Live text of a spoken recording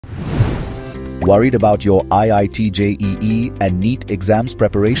Worried about your IIT JEE and NEET exams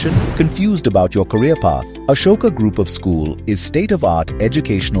preparation? Confused about your career path? Ashoka Group of School is state-of-art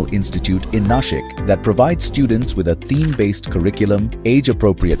educational institute in Nashik that provides students with a theme-based curriculum,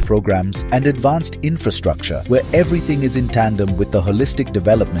 age-appropriate programs, and advanced infrastructure where everything is in tandem with the holistic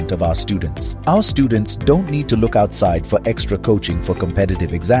development of our students. Our students don't need to look outside for extra coaching for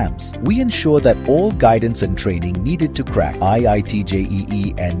competitive exams. We ensure that all guidance and training needed to crack IIT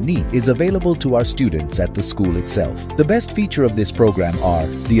JEE and NEET is available to our students at the school itself. The best feature of this program are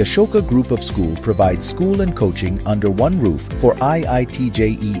the Ashoka Group of School provides school and coaching under one roof for IIT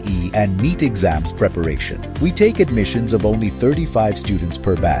JEE and NEET exams preparation. We take admissions of only 35 students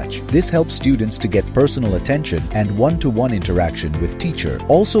per batch. This helps students to get personal attention and one-to-one interaction with teacher.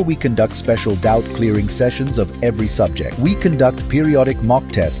 Also, we conduct special doubt clearing sessions of every subject. We conduct periodic mock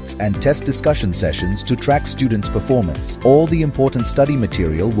tests and test discussion sessions to track students' performance. All the important study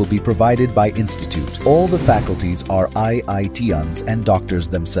material will be provided by Institute. All the faculties are IITians and doctors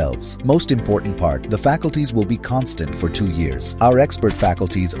themselves. Most important part, the faculties will be constant for 2 years. Our expert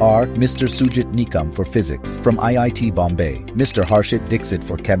faculties are Mr. Sujit Nikam for physics from IIT Bombay, Mr. Harshit Dixit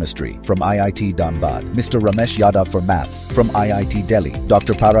for chemistry from IIT Dhanbad, Mr. Ramesh Yadav for maths from IIT Delhi,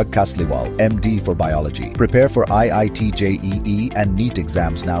 Dr. Parag Kasliwal, MD for biology. Prepare for IIT JEE and NEET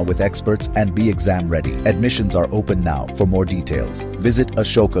exams now with experts and be exam ready. Admissions are open now. For more details, visit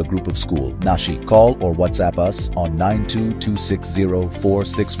Ashoka Group of School, Nashik. Call or WhatsApp us on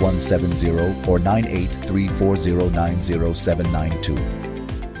 9226046170 or 9834090792.